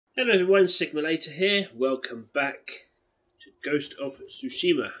Hello everyone, Sigma Later here. Welcome back to Ghost of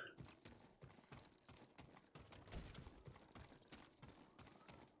Tsushima.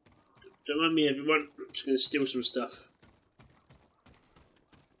 Don't mind me everyone, I'm just going to steal some stuff.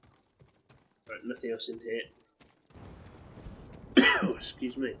 Right, nothing else in here. Oh,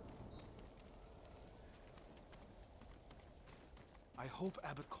 excuse me. I hope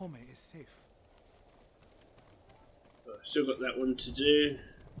Abbot Kome is safe. Oh, I've still got that one to do.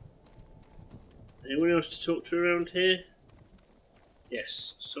 Anyone else to talk to around here?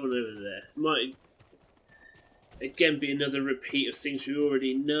 Yes, someone over there. Might again be another repeat of things we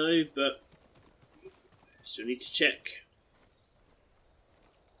already know, but still need to check.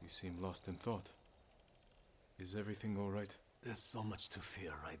 You seem lost in thought. Is everything all right? There's so much to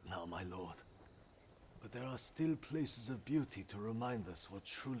fear right now, my lord. But there are still places of beauty to remind us what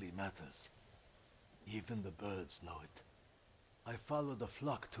truly matters. Even the birds know it. I followed the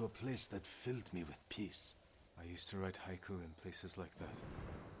flock to a place that filled me with peace. I used to write haiku in places like that.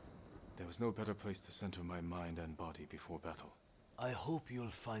 There was no better place to center my mind and body before battle. I hope you'll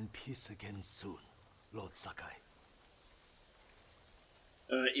find peace again soon, Lord Sakai.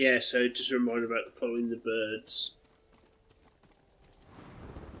 Yeah, so just a reminder about following the birds.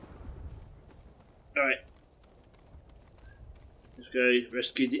 Alright. Let's go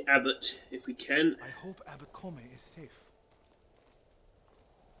rescue the abbot if we can. I hope Abbot Kome is safe.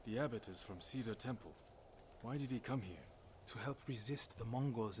 The abbot is from Cedar Temple. Why did he come here? To help resist the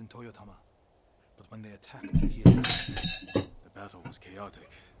Mongols in Toyotama. But when they attacked, he escaped. The battle was chaotic.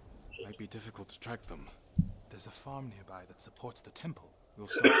 Might be difficult to track them. There's a farm nearby that supports the temple. We'll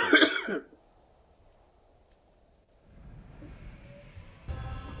stop there.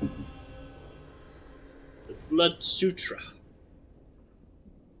 The Blood Sutra.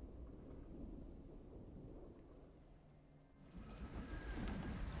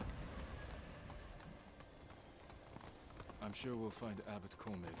 I'm sure we'll find Abbot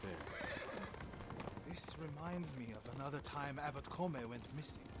Kome there. This reminds me of another time Abbot Kome went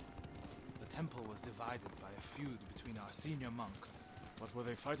missing. The temple was divided by a feud between our senior monks. What were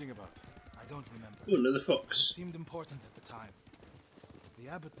they fighting about? I don't remember. Oh, another It fox. seemed important at the time. The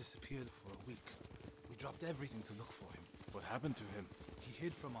abbot disappeared for a week. We dropped everything to look for him. What happened to him? He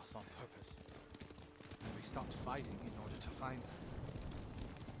hid from us on purpose. And we stopped fighting in order to find him.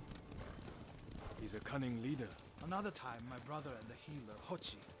 He's a cunning leader. Another time, my brother and the healer,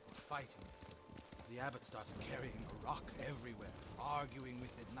 Hochi, were fighting. The abbot started carrying a rock everywhere, arguing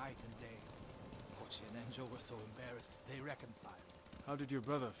with it night and day. Hochi and Enjo were so embarrassed, they reconciled. How did your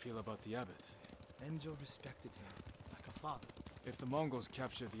brother feel about the abbot? Enjo respected him, like a father. If the Mongols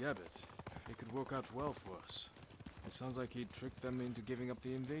capture the abbot, it could work out well for us. It sounds like he tricked them into giving up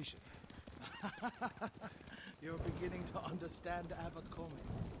the invasion. You're beginning to understand Abbot Kome.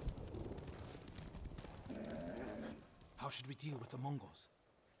 How should we deal with the Mongols?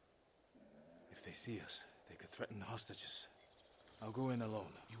 If they see us, they could threaten the hostages. I'll go in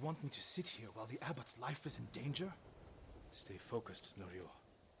alone. You want me to sit here while the abbot's life is in danger? Stay focused, Norio.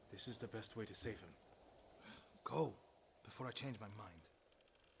 This is the best way to save him. Go, before I change my mind.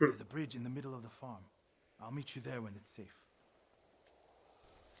 There's a bridge in the middle of the farm. I'll meet you there when it's safe.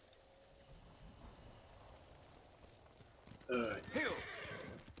 Alright.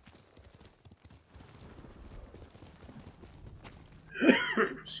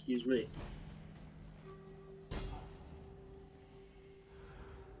 Excuse me.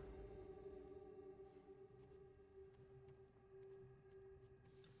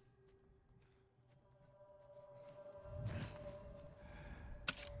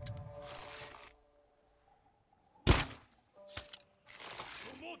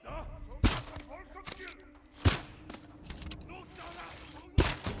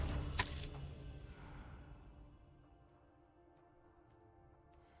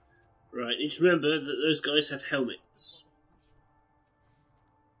 Right, need to remember that those guys have helmets.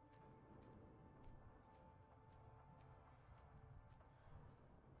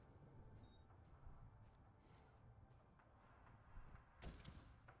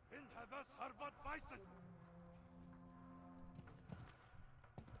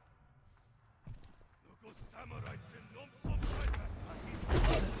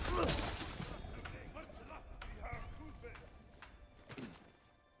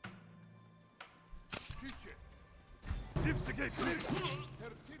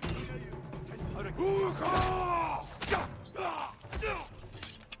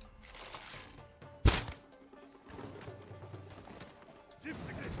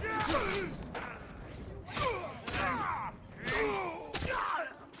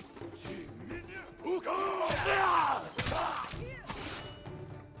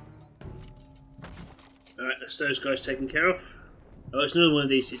 Alright, that's those guys taken care of. Oh, it's another one of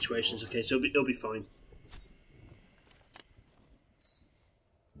these situations. Okay, so it'll be fine.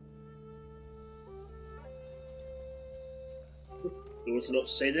 There was a lot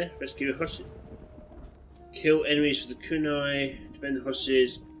to say there. Rescue a hostage. Kill enemies with the kunai. Defend the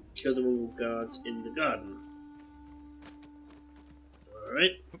hostages. Kill the Mongol guards in the garden.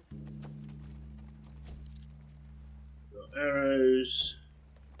 Alright. Got arrows.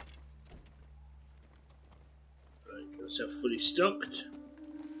 Right, get myself fully stocked.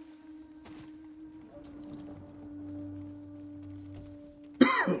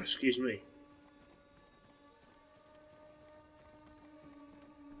 Excuse me.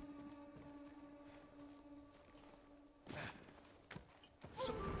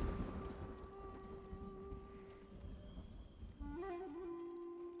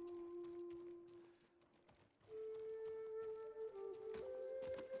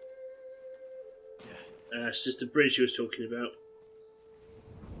 It's just the bridge he was talking about.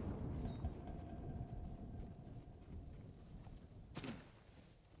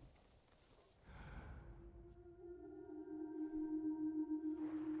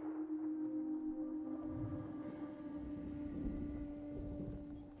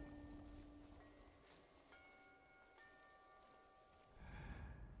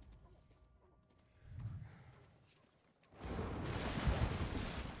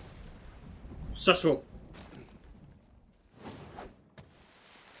 Subtle.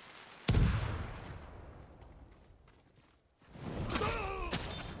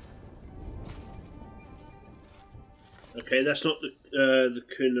 Okay, that's not the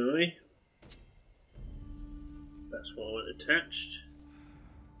kunai. That's what I want attached.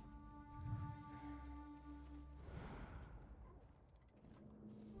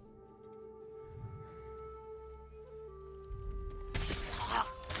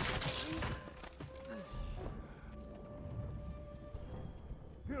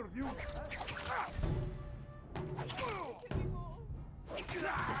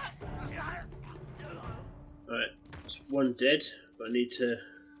 Alright, that's one dead, but I need to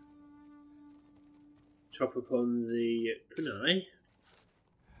chop upon the kunai.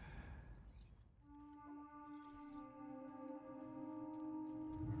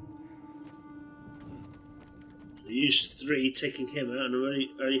 So I used 3, taking him out, and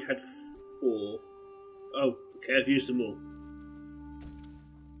I only had 4. Oh, okay, I've used them all.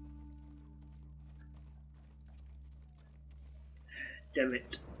 Damn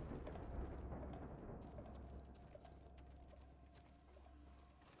it.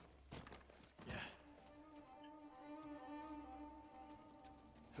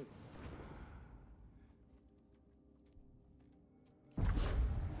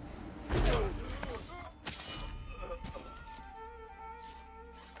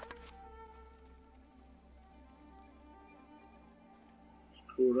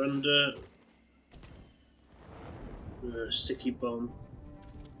 Crawl under. Sticky bomb.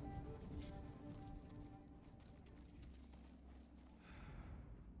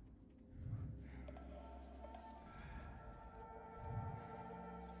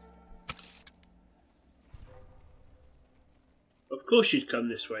 Of course you'd come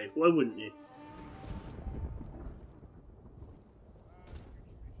this way, why wouldn't you?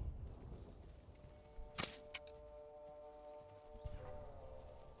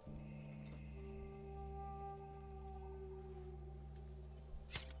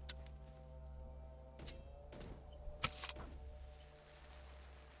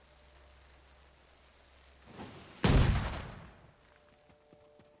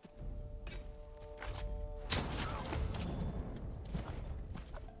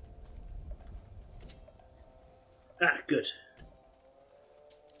 Ah, good.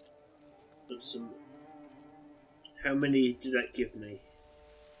 Got some. How many did that give me?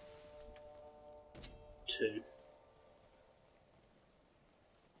 2.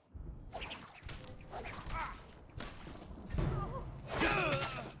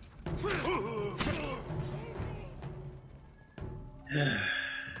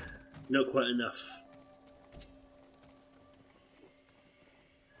 Not quite enough.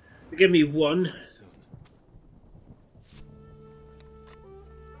 Give me 1.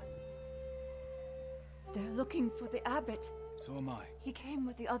 They're looking for the abbot. So am I. He came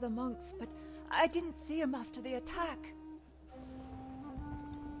with the other monks, but I didn't see him after the attack.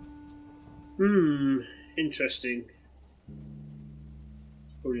 Interesting.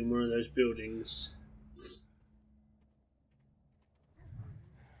 Probably in one of those buildings.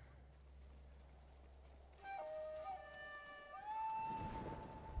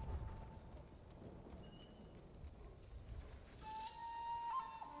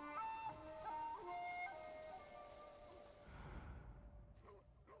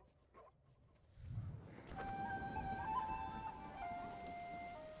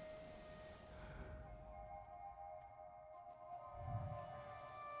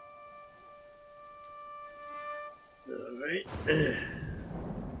 Alright.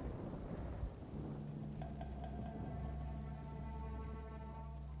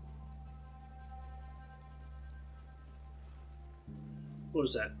 What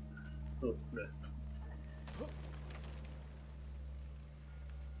was that? Oh, no.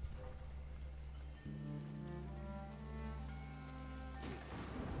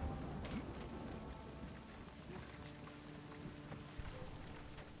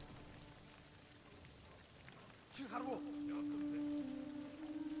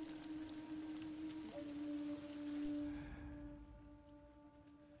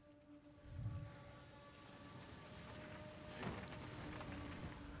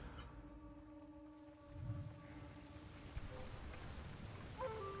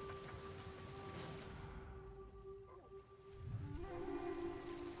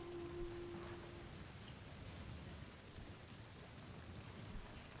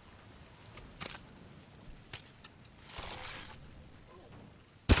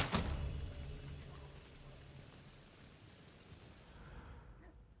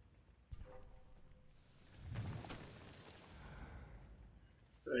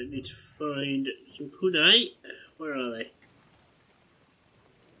 I need to find some kunai. Where are they?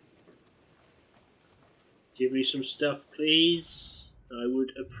 Give me some stuff, please. I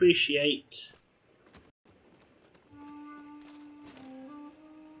would appreciate.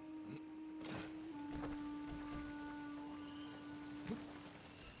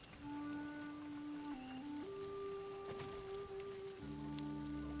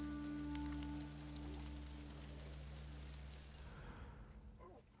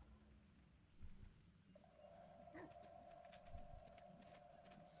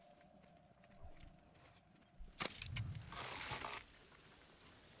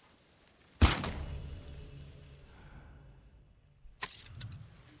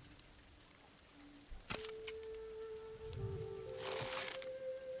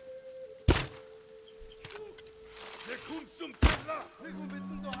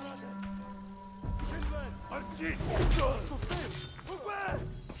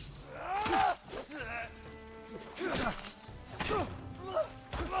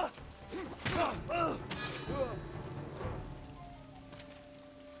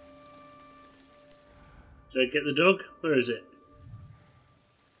 Did I get the dog? Where is it?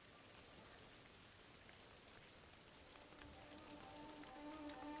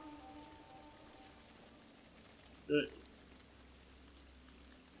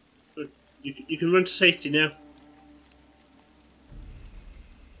 You can run to safety now.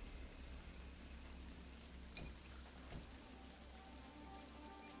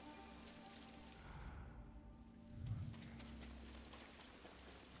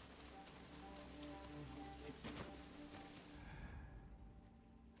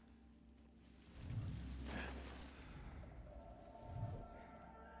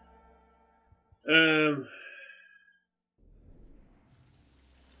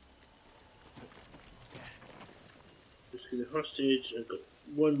 Let's get a hostage. I've got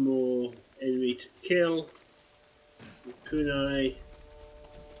one more enemy to kill. Kunai.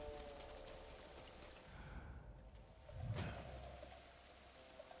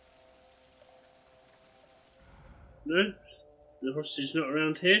 No? The hostage is not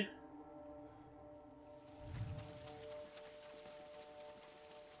around here?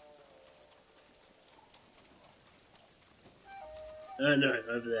 No,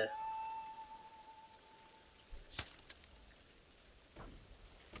 over there.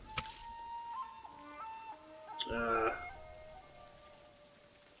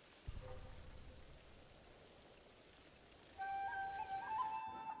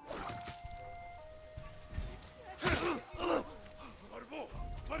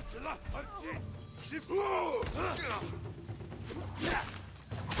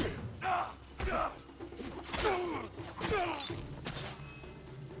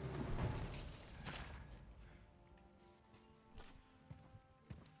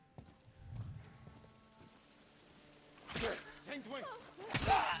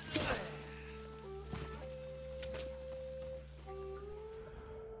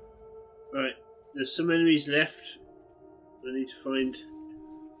 Right, there's some enemies left. I need to find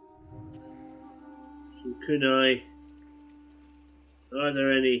some kunai. Are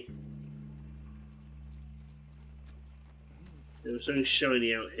there any? There was something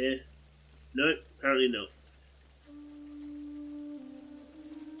shiny out here. No, apparently not.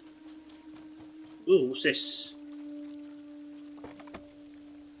 Ooh, what's this?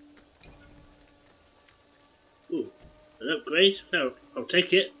 Ooh, an upgrade? No, I'll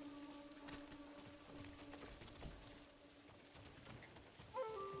take it.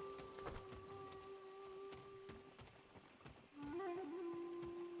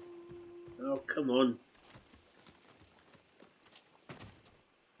 Oh, come on.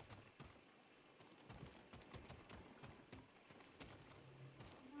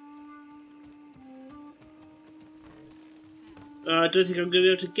 I don't think I'm going to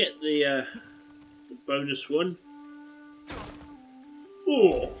be able to get the bonus one.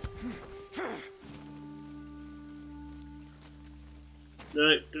 Oh!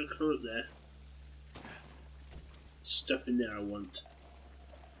 No, don't come up there. Stuff in there I want.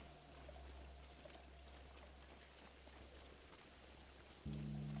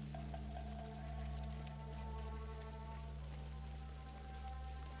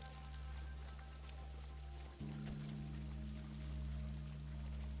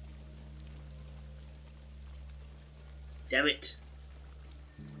 Damn it.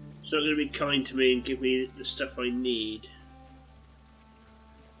 It's not going to be kind to me and give me the stuff I need.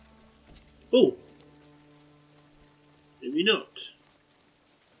 Oh! Maybe not.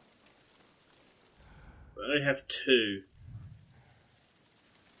 But I have 2.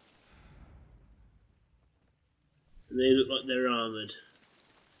 And they look like they're armoured.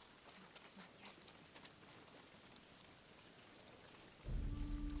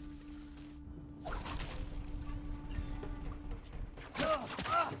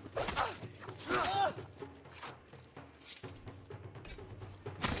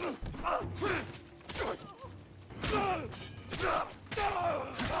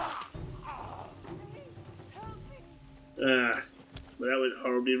 Well, that went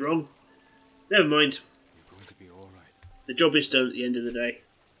horribly wrong. Never mind. You're going to be all right. The job is done at the end of the day.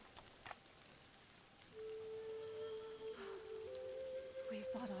 We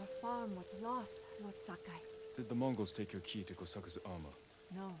thought our farm was lost, Lord Sakai. Did the Mongols take your key to Kosaku's armor?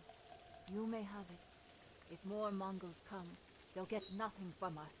 No, you may have it. If more Mongols come, they'll get nothing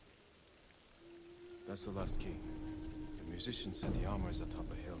from us. That's the last key. The musician said the armor is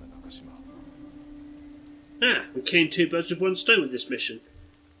atop a hill in Akashima. Ah, we're killing 2 birds with 1 stone with this mission.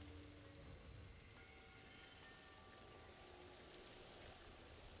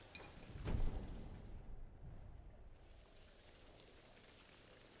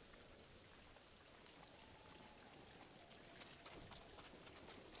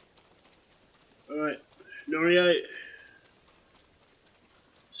 Alright, Norio.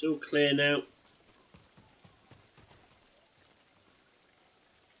 It's all clear now.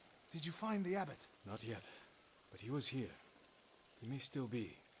 Did you find the abbot? Not yet. But he was here. He may still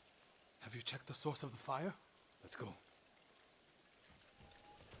be. Have you checked the source of the fire? Let's go.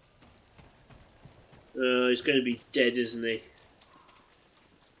 He's going to be dead, isn't he?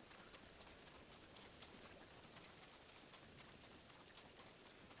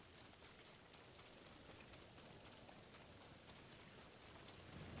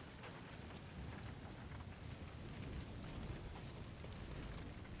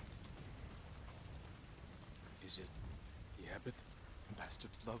 Is it the abbot? The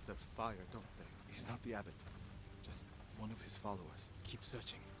bastards love their fire, don't they? He's not the abbot. Just one of his followers. Keep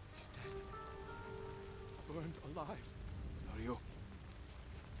searching. He's dead. Burned alive. Norio.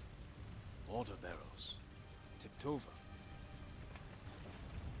 Water barrels. Tipped over.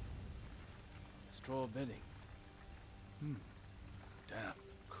 Straw bedding. Damn.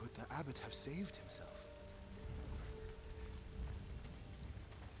 Could the abbot have saved himself?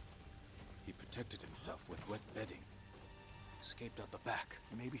 He protected himself with wet bedding. Escaped out the back.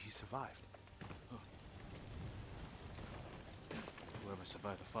 Maybe he survived. Whoever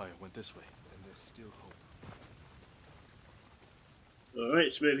survived the fire went this way. Then there's still hope.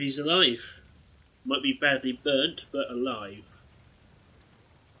 Alright, so maybe he's alive. Might be badly burnt, but alive.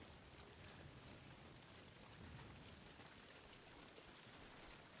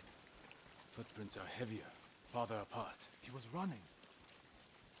 Footprints are heavier, farther apart. He was running.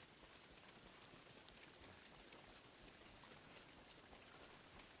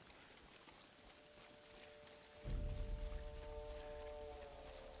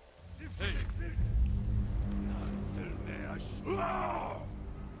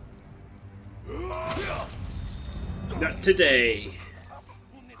 Not today.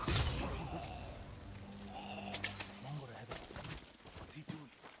 Mongol ahead of us. What's he doing?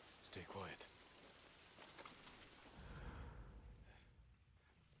 Stay quiet.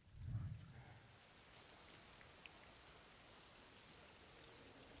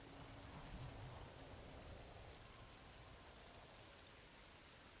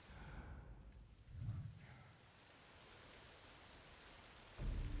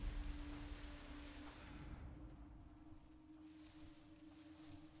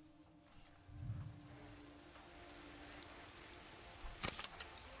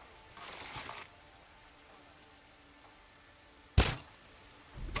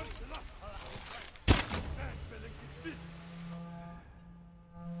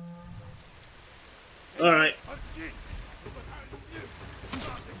 Alright.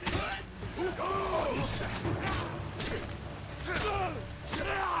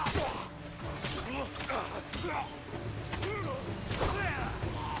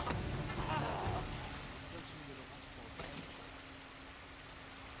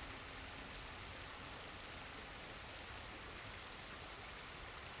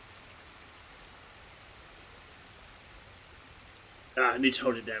 I need to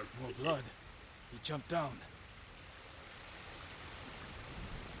hold it down. More blood. He jumped down.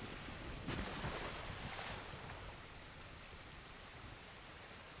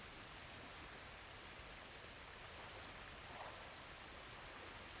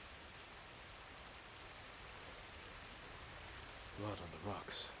 Blood on the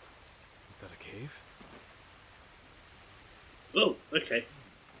rocks. Is that a cave? Oh, okay.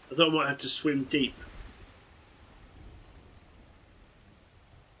 I thought I might have to swim deep.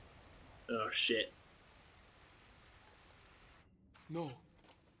 Oh shit. No.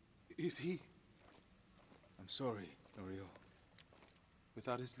 Is he? I'm sorry, Norio.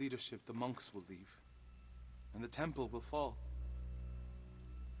 Without his leadership, the monks will leave. And the temple will fall.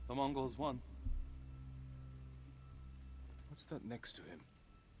 The Mongols won. What's that next to him?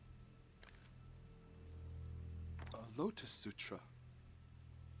 A Lotus Sutra.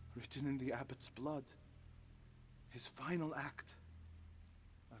 Written in the abbot's blood. His final act.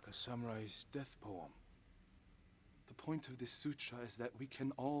 Like a samurai's death poem. The point of this sutra is that we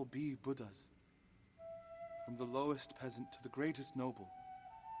can all be Buddhas. From the lowest peasant to the greatest noble.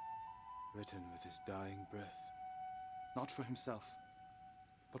 Written with his dying breath. Not for himself,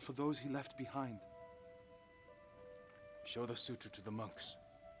 but for those he left behind. Show the sutra to the monks.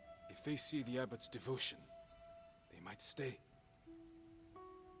 If they see the abbot's devotion, they might stay.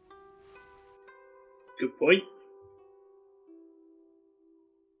 Good point.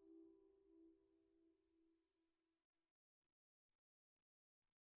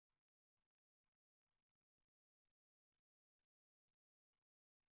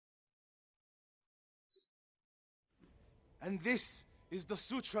 And this is the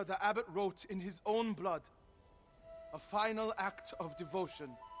sutra the abbot wrote in his own blood. A final act of devotion.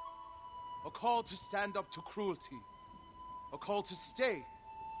 A call to stand up to cruelty. A call to stay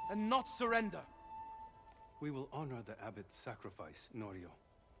and not surrender. We will honor the abbot's sacrifice, Norio.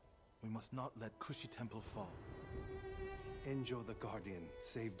 We must not let Kushi Temple fall. Enjo the Guardian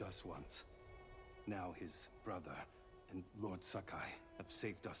saved us once. Now his brother and Lord Sakai have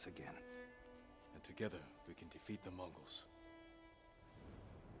saved us again. And together we can defeat the Mongols.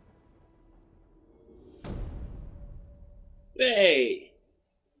 Hey!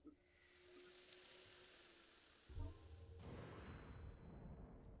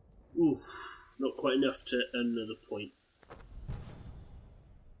 Ooh, not quite enough to earn another point.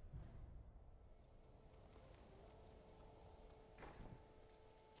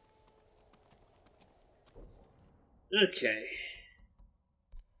 Okay.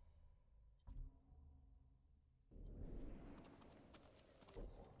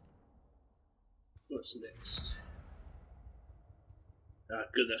 What's next? Ah,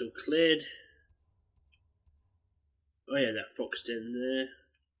 good, that's all cleared. Oh yeah, that fox den there.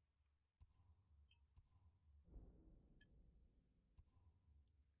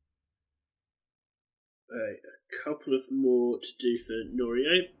 Alright, a couple of more to do for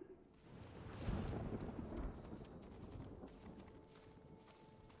Norio.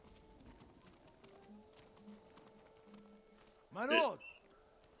 My lord!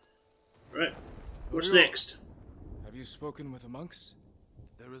 Right, what's Norio. next? Have you spoken with the monks?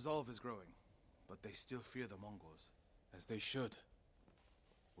 Their resolve is growing, but they still fear the Mongols. As they should.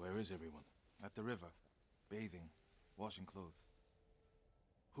 Where is everyone? At the river, bathing, washing clothes.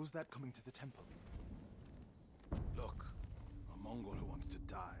 Who's that coming to the temple? Look, a Mongol who wants to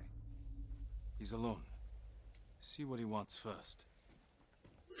die. He's alone. See what he wants first.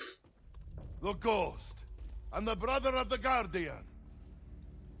 The Ghost, and the brother of the Guardian.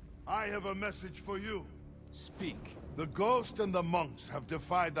 I have a message for you. Speak. The Ghost and the monks have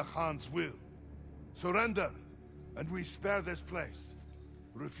defied the Khan's will. Surrender, and we spare this place.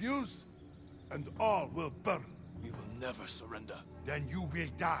 Refuse, and all will burn. We will never surrender. Then you will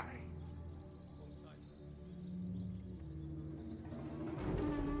die.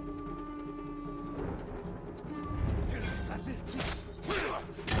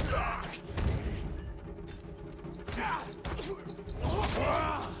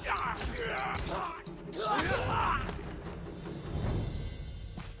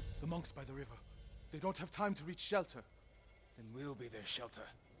 The monks by the river. They don't have time to reach shelter. Then we'll be their shelter.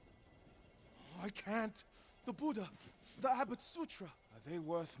 I can't. The Buddha, the Abbot's Sutra. Are they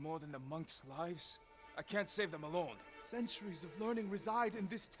worth more than the monks' lives? I can't save them alone. Centuries of learning reside in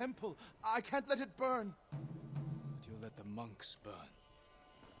this temple. I can't let it burn. But you'll let the monks burn.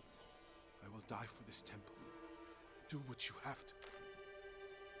 I will die for this temple. Do what you have to.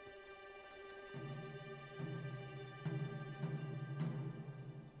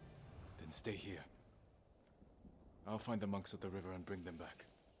 Then stay here. I'll find the monks at the river and bring them back.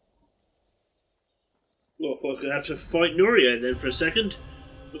 Well, I thought I was going to have to fight Norio then for a second.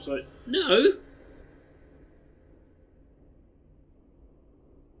 I was like, no.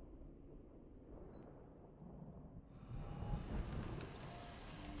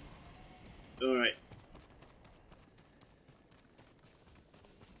 Alright.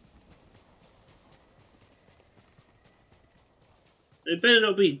 They better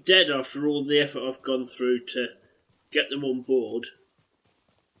not be dead after all the effort I've gone through to get them on board.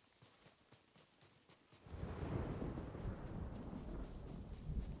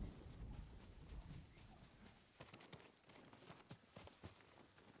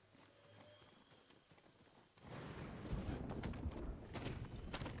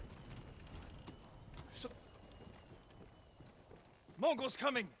 Mongols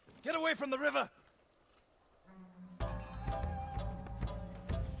coming! Get away from the river!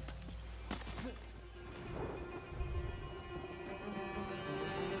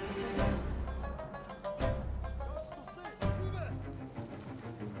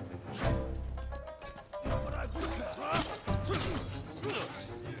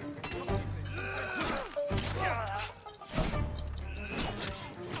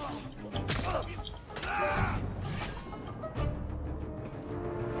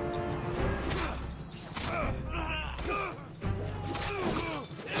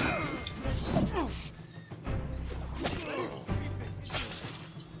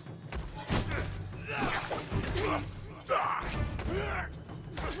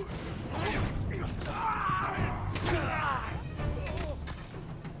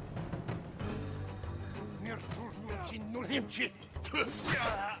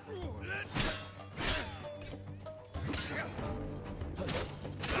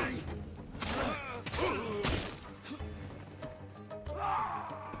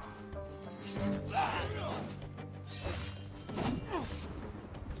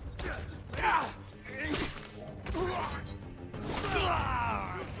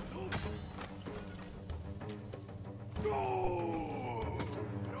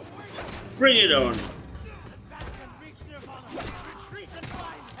 Bring it on.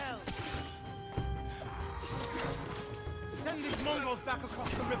 Send these Mongols back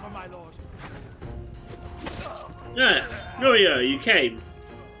across the river, my lord. Ah, Norio, you came.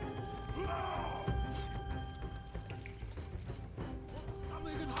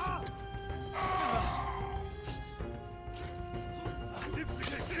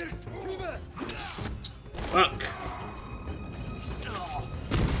 Fuck.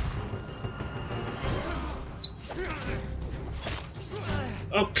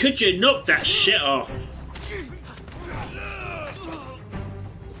 Oh, could you knock that shit off?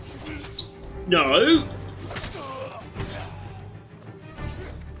 No.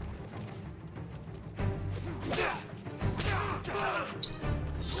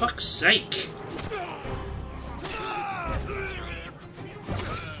 Fuck's sake.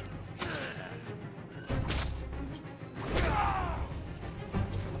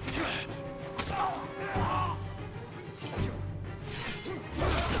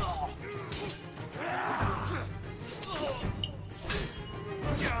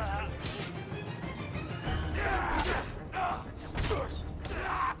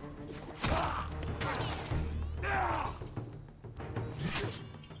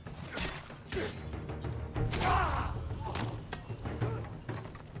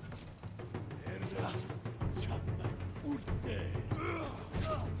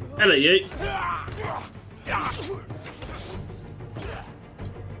 Hello, you.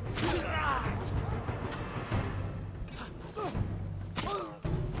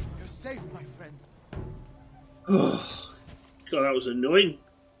 You're safe, my friends. Oh, God, that was annoying.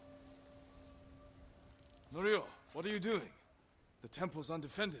 Norio, what are you doing? The temple's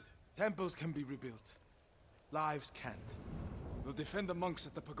undefended. Temples can be rebuilt. Lives can't. We'll defend the monks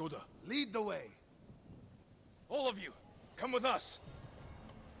at the pagoda. Lead the way. All of you, come with us.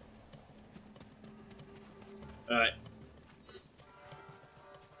 Alright.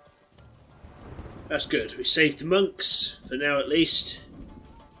 That's good. We saved the monks, for now at least.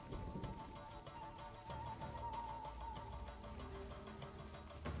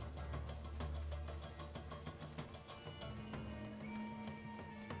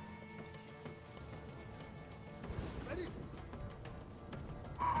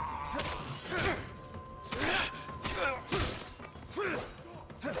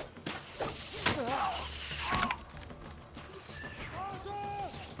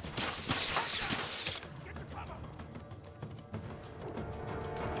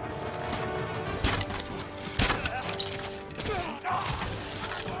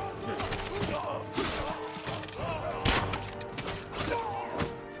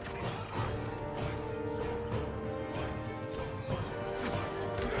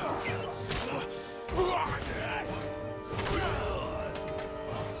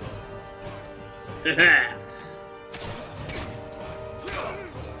 Haha.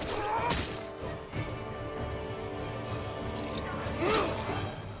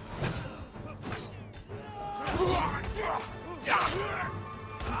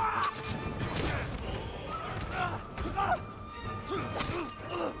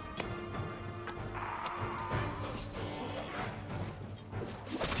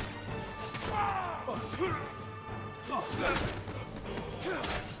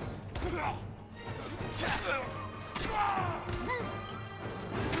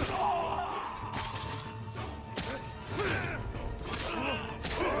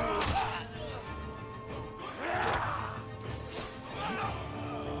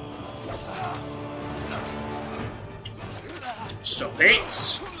 Stop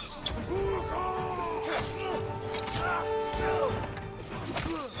it!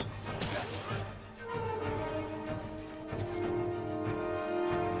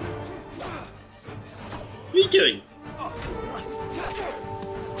 What are you doing?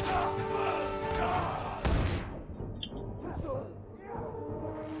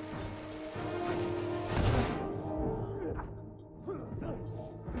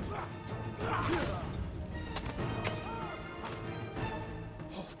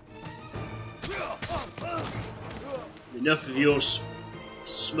 Enough of your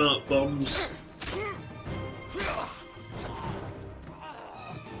smart bombs.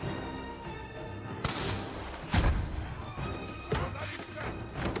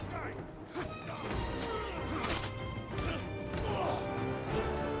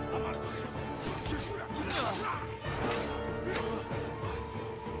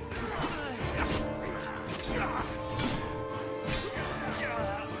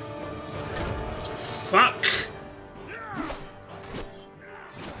 Fuck!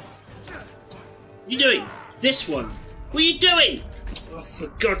 What are you doing? This one. What are you doing? Oh, for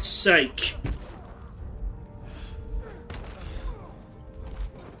God's sake.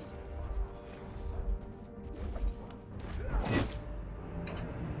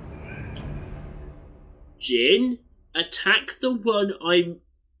 Jin, attack the one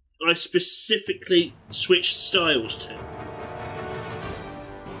I specifically switched styles to.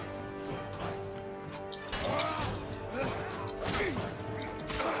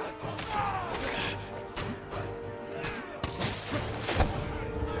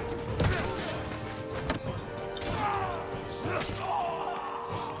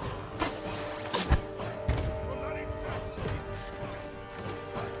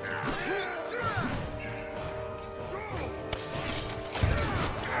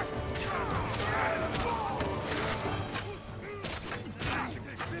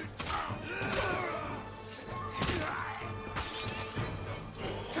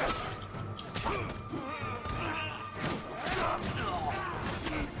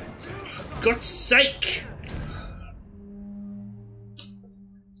 God's sake!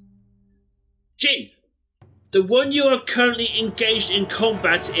 Jin, the one you are currently engaged in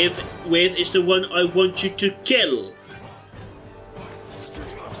combat with is the one I want you to kill.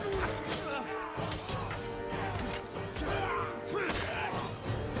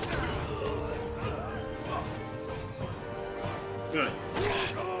 Right.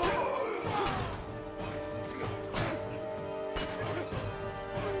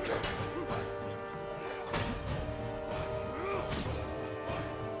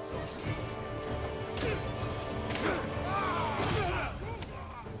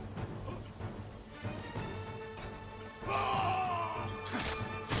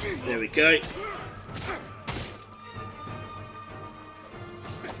 There we go.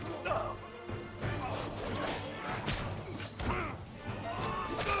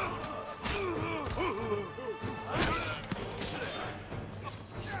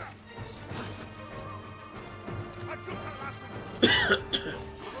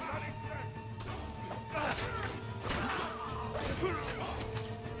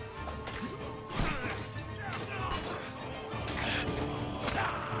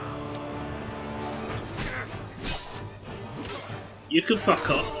 You can fuck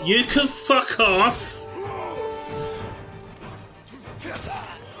off. You can fuck off.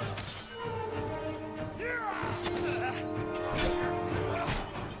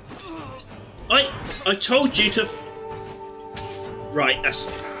 I told you to. Right, that's.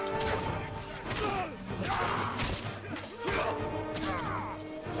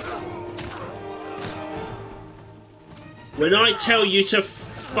 When I tell you to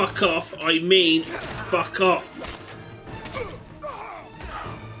fuck off, I mean fuck off.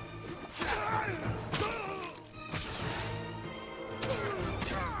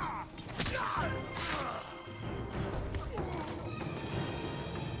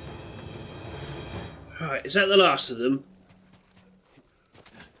 Right, is that the last of them?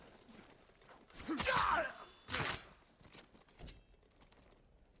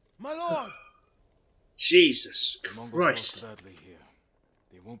 My lord! Jesus The Mongols Christ. lost badly here.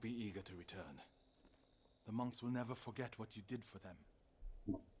 They won't be eager to return. The monks will never forget what you did for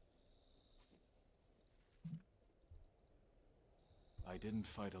them. I didn't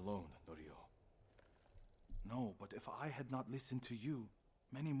fight alone, Norio. No, but if I had not listened to you,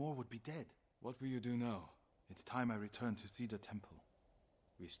 many more would be dead. What will you do now? It's time I return to Cedar Temple.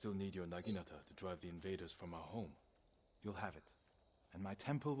 We still need your Naginata to drive the invaders from our home. You'll have it. And my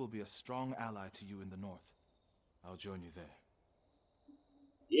temple will be a strong ally to you in the north. I'll join you there.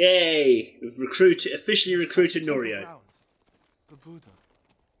 Yay! We've officially recruited Norio. The Buddha.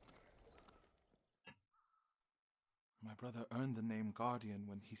 My brother earned the name Guardian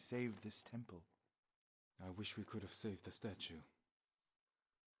when he saved this temple. I wish we could have saved the statue.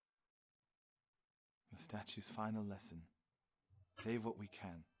 The statue's final lesson. Save what we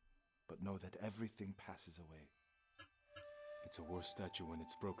can, but know that everything passes away. It's a worse statue when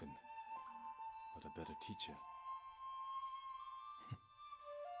it's broken, but a better teacher.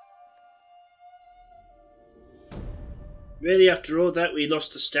 Really, after all that, we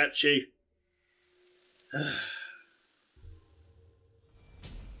lost the statue.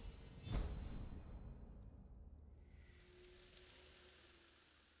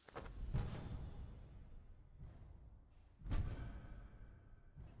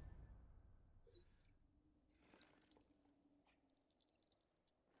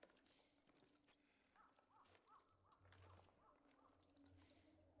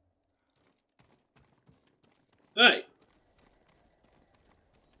 Right.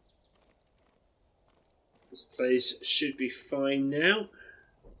 This place should be fine now.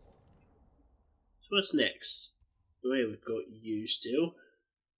 So what's next? Well, we've got you still.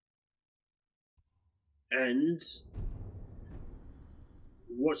 And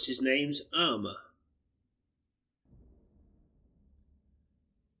what's his name's armour?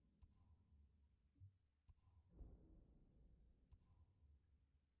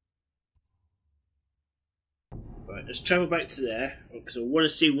 Right, let's travel back to there because I want to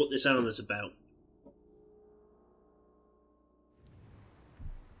see what this armour's about.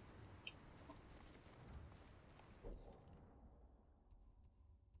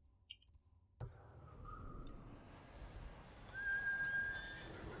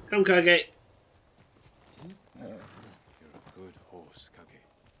 Come, Kage. You're a good horse, Kage.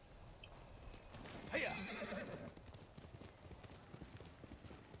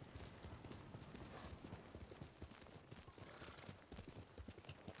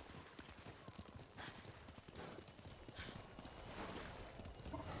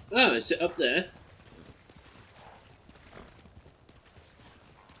 Oh, is it up there?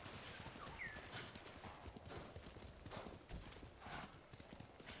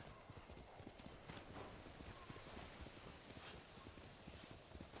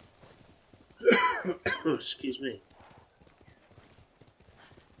 Oh, excuse me.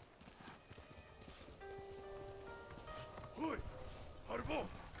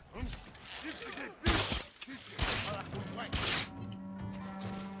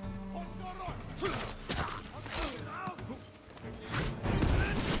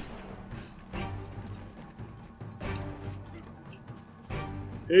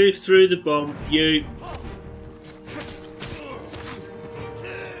 Who threw the bomb? You.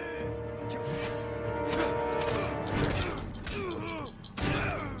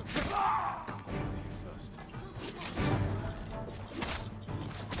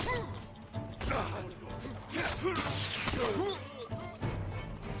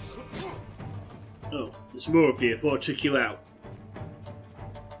 Oh, there's more of you before I took you out.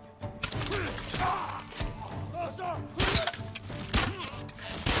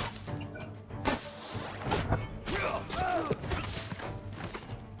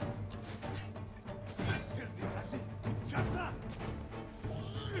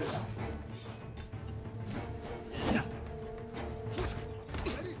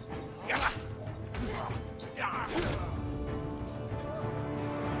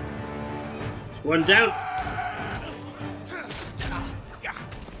 One down.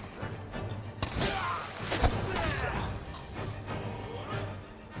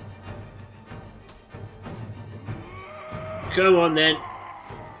 Come on then.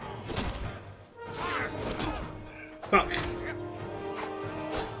 Fuck.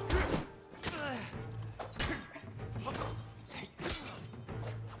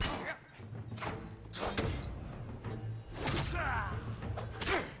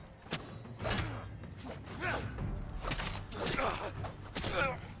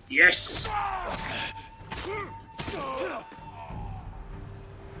 Yes!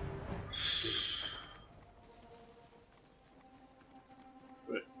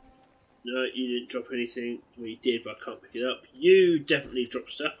 Right. No, you didn't drop anything. Well, you did, but I can't pick it up. You definitely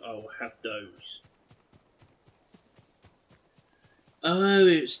dropped stuff. I'll have those. Oh,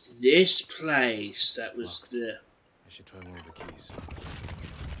 it's this place. That was Locked. the... I should try one of the keys.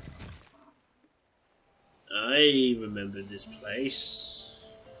 I remember this place.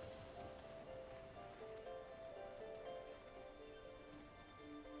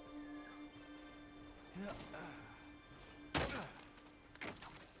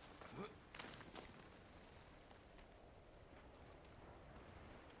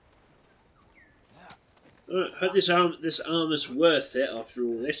 Alright, hope this armor's worth it after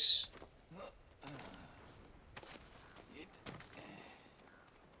all this.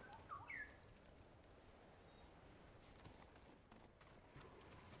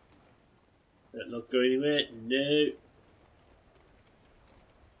 That not go anywhere? No.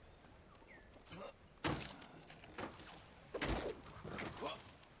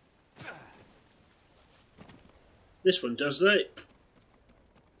 This one does though.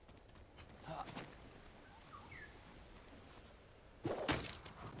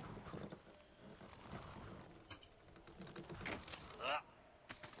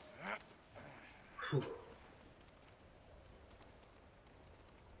 Whew.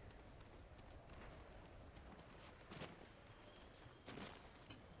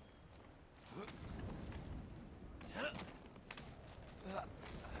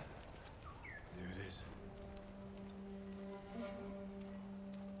 There it is.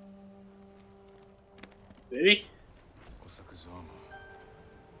 Really? Osaka's armor.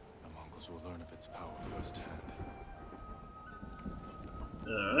 The Mongols will learn of its power firsthand.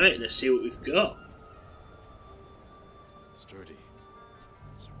 Alright, let's see what we've got. Sturdy.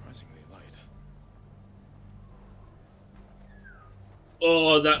 Surprisingly light.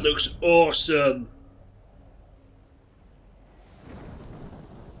 Oh, that looks awesome!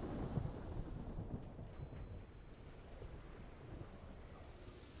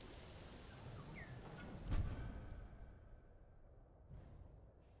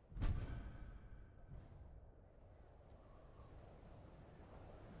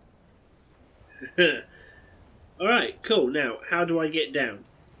 Alright, cool. Now, how do I get down?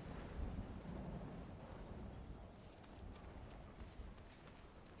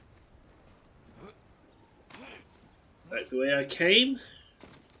 Back the way I came?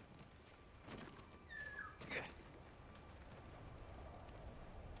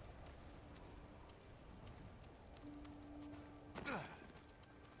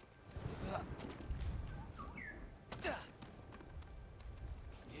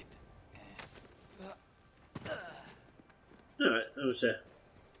 Alright, that was a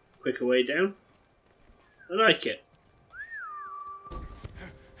quicker way down. I like it.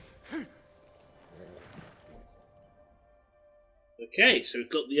 Okay, so we've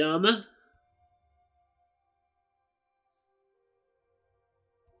got the armour.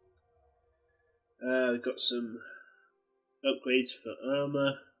 We've got some upgrades for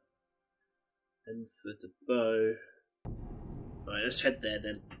armour and for the bow. Right, let's head there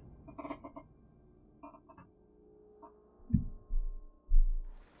then.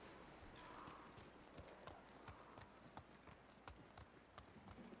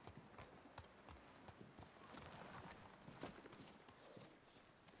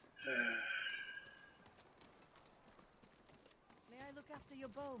 May I look after your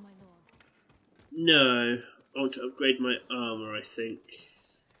bow, my lord? No, I want to upgrade my armour, I think.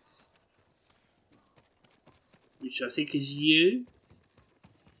 Which I think is you?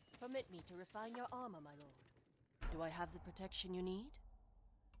 Permit me to refine your armor, my lord. Do I have the protection you need?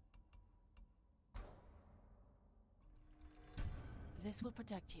 This will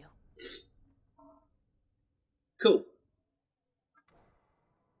protect you. Cool.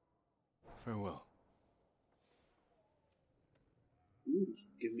 Farewell. Ooh,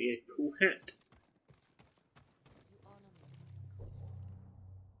 give me a cool hat. You honor me with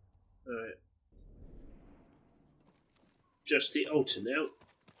your Alright. Just the altar now.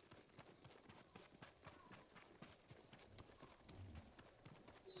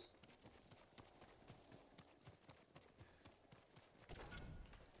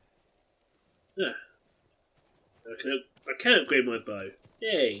 Ah. I can upgrade my bow.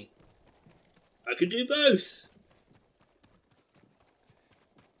 Yay. I can do both.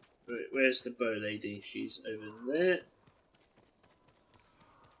 Right, where's the bow lady? She's over there.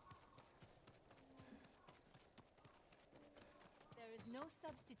 There is no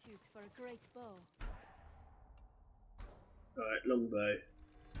substitute for a great bow. Alright, longbow.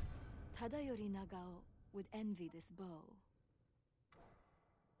 Tadayori nagao would envy this bow.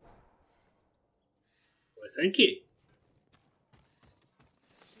 Well, thank you.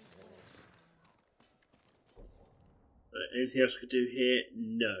 Anything else I could do here?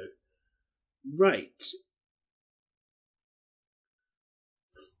 No. Right.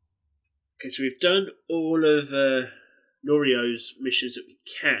 Okay, so we've done all of Norio's missions that we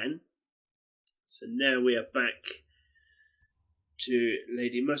can. So now we are back to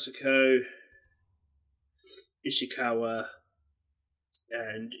Lady Masako, Ishikawa,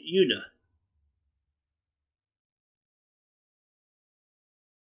 and Yuna.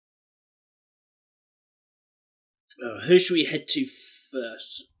 Who should we head to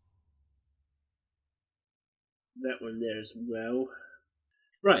first? That one there as well.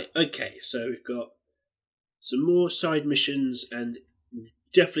 Right, okay, so we've got some more side missions, and we've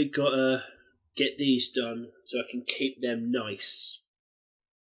definitely got to get these done so I can keep them nice.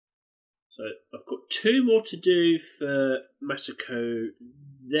 So I've got 2 more to do for Masako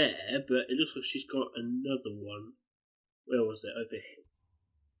there, but it looks like she's got another one. Where was it? Over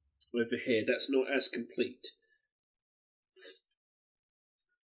here. Over here. That's not as complete.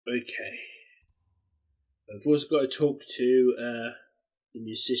 Okay. I've also got to talk to the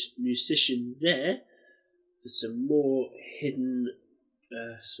musician there for some more hidden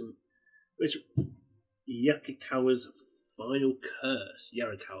which Yakikawa's final curse.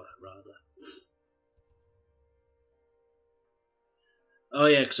 Yarikawa, rather. Oh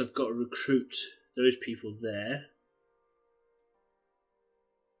yeah, because I've got to recruit those people there.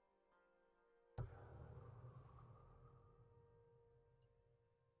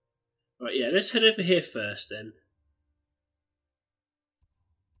 Right, yeah, let's head over here first then.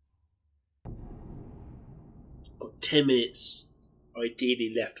 Got 10 minutes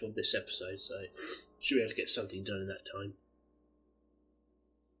ideally left on this episode, so should be able to get something done in that time.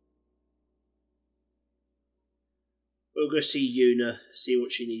 We'll go see Yuna, see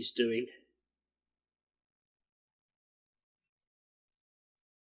what she needs doing.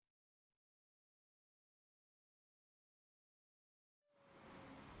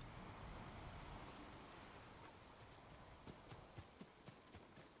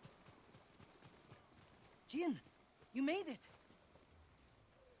 Jin, you made it!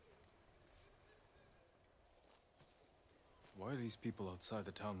 Why are these people outside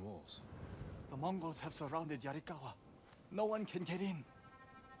the town walls? The Mongols have surrounded Yarikawa. No one can get in.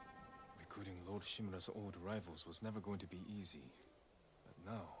 Recruiting Lord Shimura's old rivals was never going to be easy.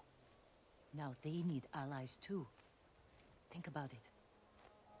 But now... Now they need allies too. Think about it.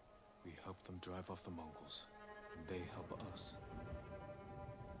 we help them drive off the Mongols, and they help us.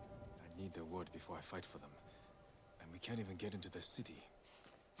 I need their word before I fight for them. And we can't even get into their city.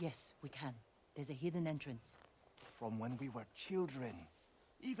 Yes, we can. There's a hidden entrance. From when we were children.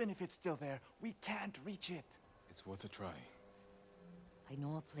 Even if it's still there, we can't reach it. It's worth a try. I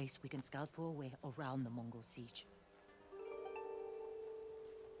know a place we can scout for a way around the Mongol siege.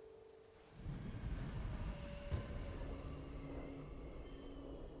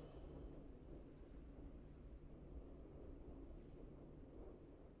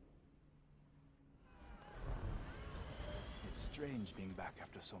 It's strange being back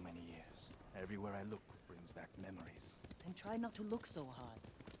after so many years. Everywhere I look brings back memories. And try not to look so hard.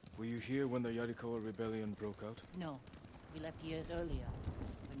 Were you here when the Yarikawa rebellion broke out? No, we left years earlier,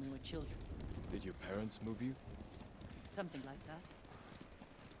 when we were children. Did your parents move you? Something like that.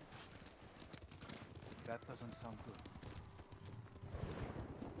 That doesn't sound good.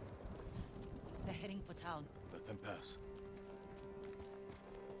 They're heading for town. Let them pass.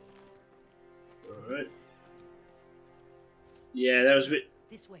 Alright. Yeah, that was a bit...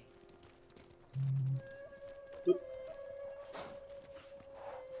 This way.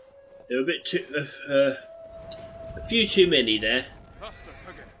 There were a bit too... a few too many there.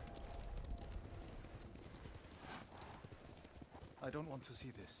 I don't want to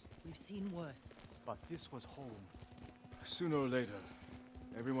see this, We've seen worse. but this was home. Sooner or later,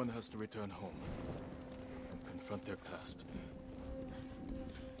 everyone has to return home and confront their past.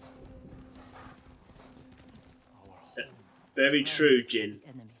 Our home. Very true, Jin.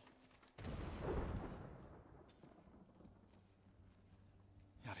 Enemy.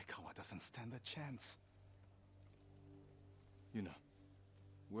 Yarikawa doesn't stand a chance. Yuna,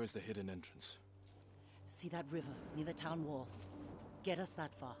 where's the hidden entrance? See that river near the town walls? Get us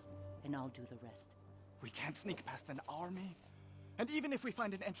that far, and I'll do the rest. We can't sneak past an army. And even if we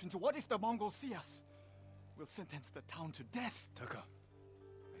find an entrance, what if the Mongols see us? We'll sentence the town to death. Taka,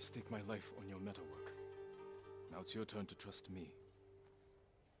 I stake my life on your metalwork. Now it's your turn to trust me.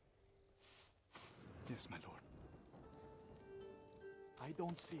 Yes, my lord. I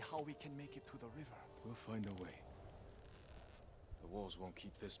don't see how we can make it to the river. We'll find a way. The walls won't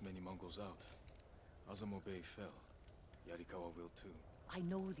keep this many Mongols out. Azamo Bay fell. Yarikawa will too. I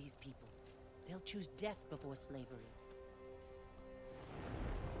know these people. They'll choose death before slavery.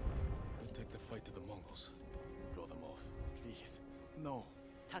 We'll take the fight to the Mongols. Draw them off. Please, no.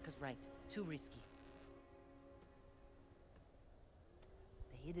 Taka's right. Too risky.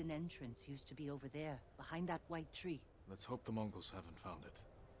 The hidden entrance used to be over there, behind that white tree. Let's hope the Mongols haven't found it.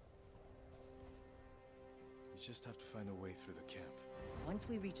 We just have to find a way through the camp. Once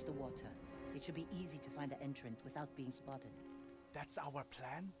we reach the water, it should be easy to find the entrance without being spotted. That's our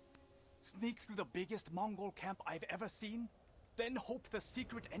plan? Sneak through the biggest Mongol camp I've ever seen? Then hope the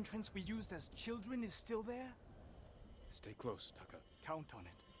secret entrance we used as children is still there? Stay close, Taka. Count on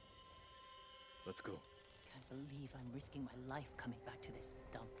it. Let's go. Can't believe I'm risking my life coming back to this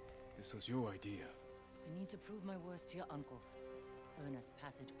dump. This was your idea. I need to prove my worth to your uncle. Earn us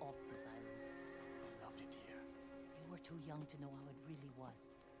passage off this island. Loved it here. You were too young to know how it really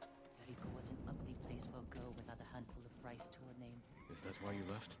was. Yariko was an ugly place for a girl without a handful of rice to her name. Is that why you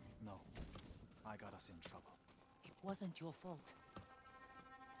left? No. I got us in trouble. It wasn't your fault.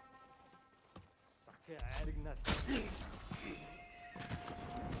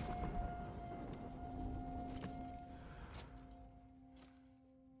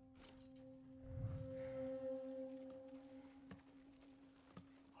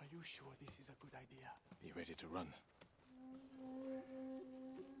 Are you sure this is a good idea? Be ready to run.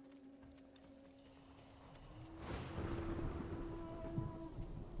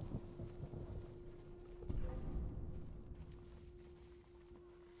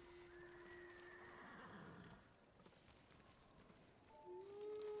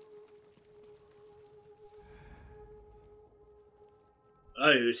 Oh,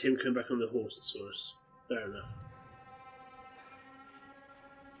 it was him coming back on the horse that saw us. Fair enough.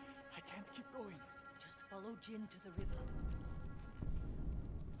 I can't keep going. Just follow Jin to the river.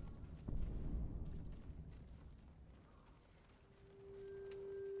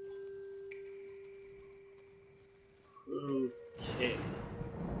 Okay.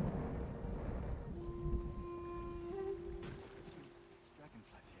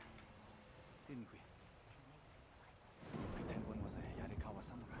 Dragonflies here, didn't we? Pretend one was a Yarikawa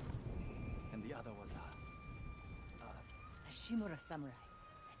samurai, and the other was A Shimura samurai.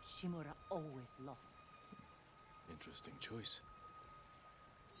 And Shimura always lost. Interesting choice.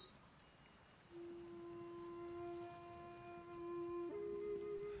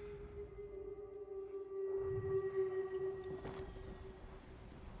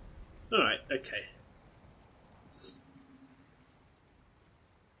 Alright, okay.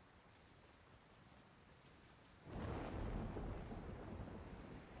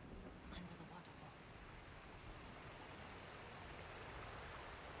 Under the waterfall.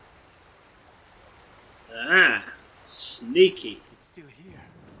 Ah, sneaky. it's still here.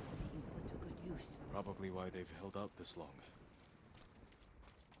 Being put to good use. Probably why they've held out this long.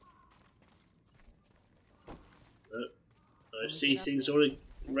 I see things on a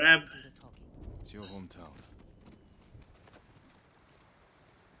grab. It's your hometown.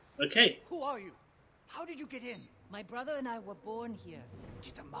 Okay. Who are you? How did you get in? My brother and I were born here.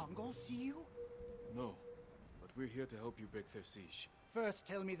 Did the Mongols see you? No, but we're here to help you break their siege. First,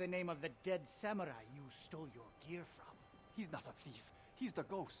 tell me the name of the dead samurai you stole your gear from. He's not a thief. He's the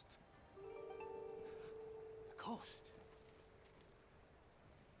ghost. The ghost?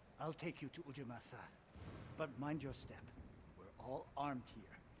 I'll take you to Ujimasa. But mind your step. We're all armed here.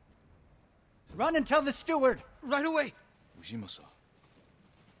 Run and tell the steward! Right away! Ujimasa.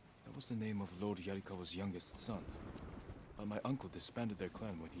 That was the name of Lord Yarikawa's youngest son. But my uncle disbanded their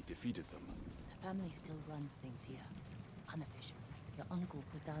clan when he defeated them. The family still runs things here. Unofficially. Your uncle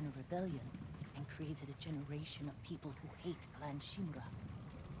put down a rebellion and created a generation of people who hate Clan Shimura.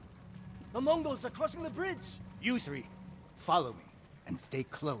 The Mongols are crossing the bridge! You three, follow me and stay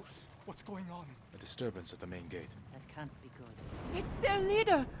close. What's going on? A disturbance at the main gate. That can't be good. It's their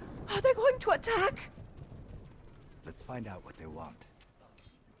leader! Are they going to attack? Let's find out what they want.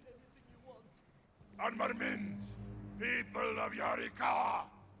 Armarmin, people of Yarikawa,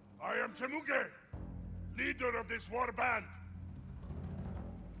 I am Temuge, leader of this war band.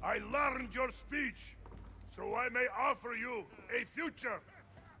 I learned your speech, so I may offer you a future.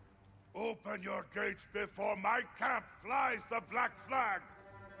 Open your gates before my camp flies the black flag,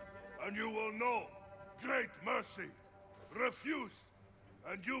 and you will know great mercy. Refuse,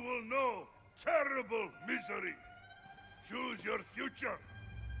 and you will know terrible misery. Choose your future,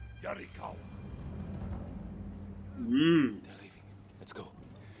 Yarikawa. They're leaving. Let's go.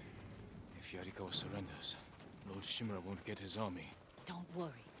 If Yarikawa surrenders, Lord Shimura won't get his army. Don't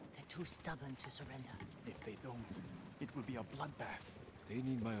worry. They're too stubborn to surrender. If they don't, it will be a bloodbath. They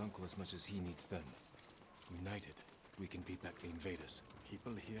need my uncle as much as he needs them. United, we can beat back the invaders.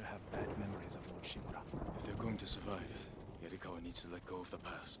 People here have bad memories of Lord Shimura. If they're going to survive, Yarikawa needs to let go of the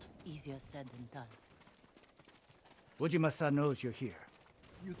past. Easier said than done. Ujima-san knows you're here.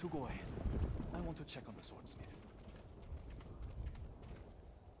 You two go ahead. I want to check on the swordsmith.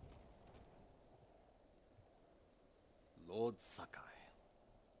 Lord Sakai.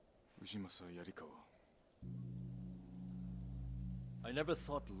 Ujimasa Yarikawa. I never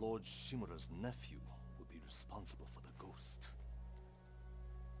thought Lord Shimura's nephew would be responsible for the ghost.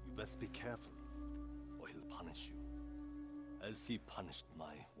 You best be careful, or he'll punish you, as he punished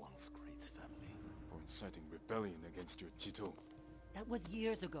my once great family. For inciting rebellion against your Jito. That was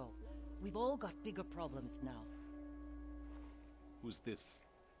years ago. We've all got bigger problems now. Who's this?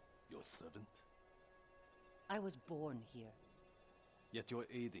 Your servant? I was born here. Yet you're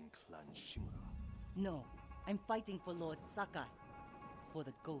aiding Clan Shimura. No, I'm fighting for Lord Sakai. For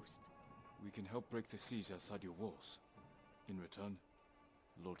the ghost. We can help break the siege outside your walls. In return,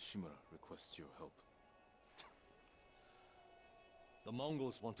 Lord Shimura requests your help. The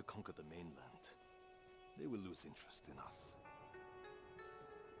Mongols want to conquer the mainland. They will lose interest in us.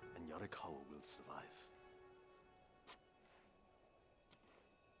 And Yarikawa will survive.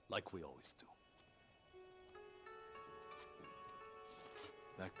 Like we always do.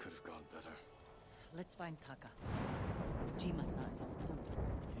 That could have gone better. Let's find Taka. Ujima-san is a fool.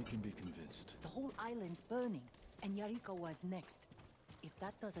 He can be convinced. The whole island's burning, and Yarikawa's next. If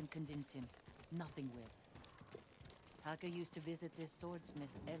that doesn't convince him, nothing will. Taka used to visit this swordsmith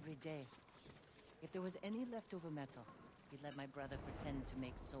every day. If there was any leftover metal, he'd let my brother pretend to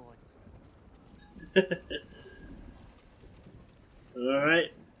make swords.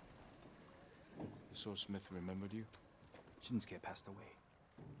 Alright. The swordsmith remembered you? Shinsuke passed away.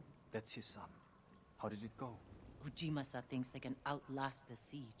 That's his son. How did it go? Ujima-san thinks they can outlast the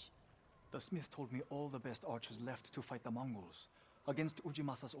siege. The smith told me all the best archers left to fight the Mongols, against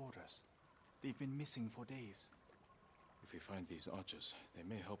Ujimasa's orders. They've been missing for days. If we find these archers, they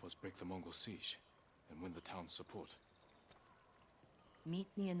may help us break the Mongol siege and win the town's support. Meet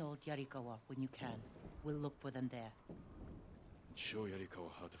me in Old Yarikawa when you can. We'll look for them there. And show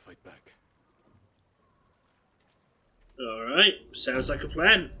Yarikawa how to fight back. Alright, sounds like a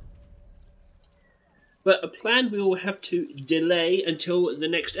plan. But a plan we will have to delay until the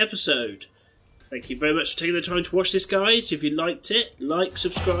next episode. Thank you very much for taking the time to watch this, guys. If you liked it, like,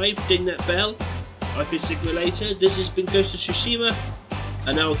 subscribe, ding that bell. I've been Sigma Later, this has been Ghost of Tsushima,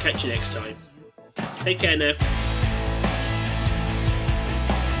 and I will catch you next time. Take care now.